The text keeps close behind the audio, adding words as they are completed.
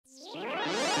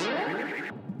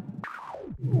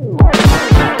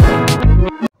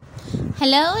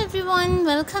Hello everyone,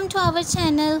 welcome to our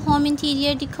channel Home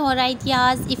Interior Decor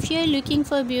Ideas. If you're looking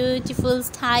for beautiful,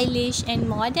 stylish and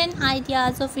modern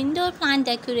ideas of indoor plant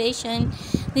decoration,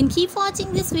 then keep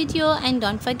watching this video and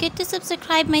don't forget to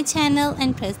subscribe my channel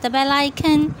and press the bell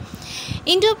icon.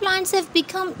 Indoor plants have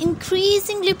become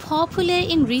increasingly popular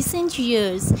in recent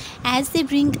years as they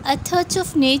bring a touch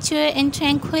of nature and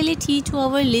tranquility to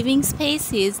our living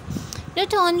spaces.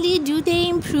 Not only do they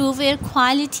improve air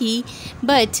quality,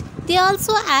 but they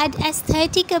also add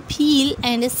aesthetic appeal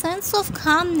and a sense of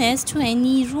calmness to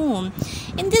any room.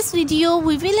 In this video,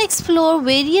 we will explore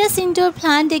various indoor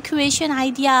plant decoration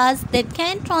ideas that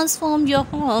can transform your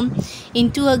home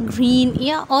into a green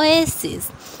oasis.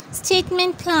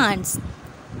 Statement plants.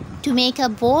 To make a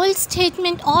bold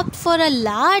statement, opt for a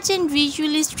large and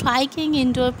visually striking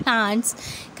indoor plants.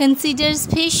 Consider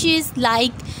species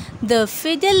like the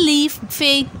fiddle leaf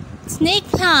snake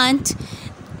plant.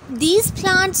 These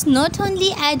plants not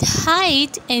only add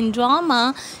height and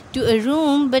drama to a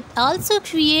room but also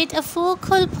create a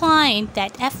focal point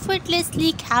that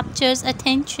effortlessly captures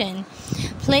attention.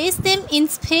 Place them in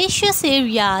spacious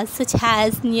areas such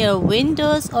as near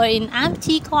windows or in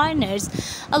empty corners,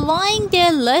 allowing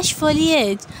their lush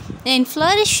foliage and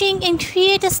flourishing and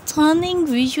create a stunning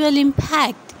visual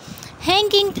impact.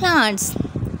 Hanging plants.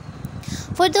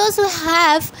 For those who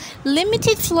have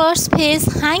limited floor space,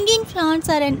 hanging plants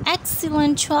are an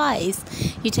excellent choice.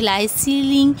 Utilize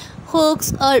ceiling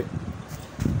hooks or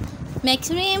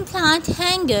macrame plant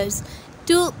hangers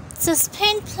to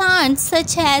suspend plants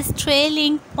such as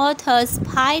trailing pothos,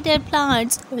 spider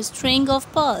plants, or string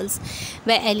of pearls.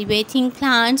 By elevating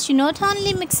plants, you not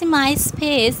only maximize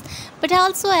space but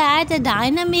also add a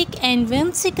dynamic and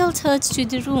whimsical touch to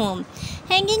the room.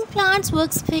 Hanging plants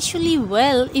work especially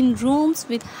well in rooms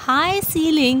with high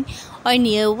ceiling or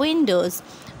near windows,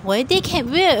 where they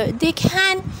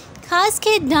can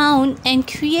cascade down and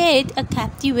create a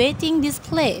captivating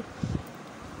display.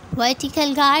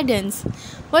 Vertical gardens.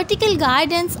 Vertical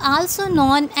gardens, also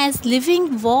known as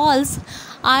living walls,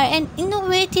 are an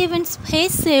innovative and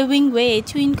space-saving way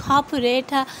to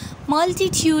incorporate a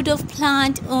multitude of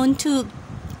plants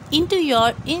into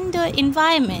your indoor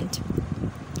environment.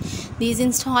 These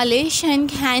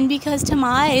installations can be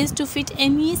customized to fit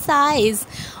any size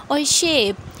or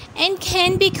shape and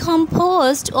can be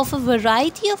composed of a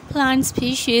variety of plant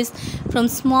species from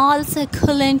small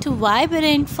succulent to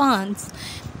vibrant ferns.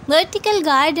 Vertical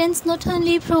gardens not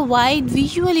only provide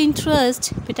visual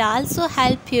interest but also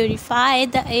help purify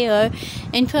the air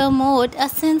and promote a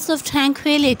sense of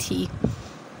tranquility.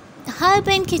 Herb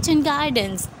and kitchen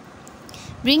gardens.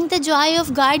 Bring the joy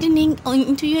of gardening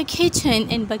into your kitchen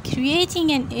and by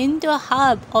creating an indoor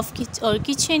herb or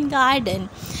kitchen garden.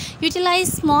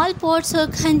 Utilize small pots or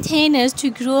containers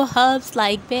to grow herbs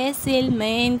like basil,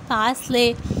 mint,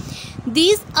 parsley.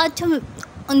 These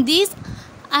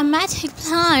aromatic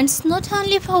plants not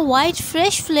only provide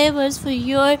fresh flavors for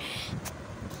your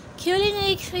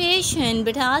culinary creation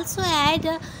but also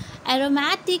add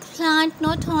aromatic plant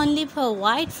not only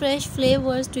provide fresh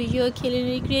flavors to your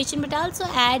culinary creation but also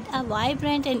add a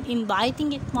vibrant and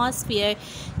inviting atmosphere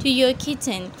to your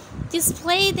kitchen.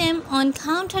 Display them on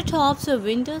countertops or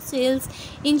windowsills,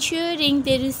 ensuring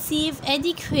they receive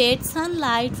adequate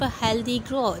sunlight for healthy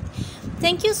growth.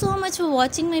 Thank you so much for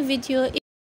watching my video.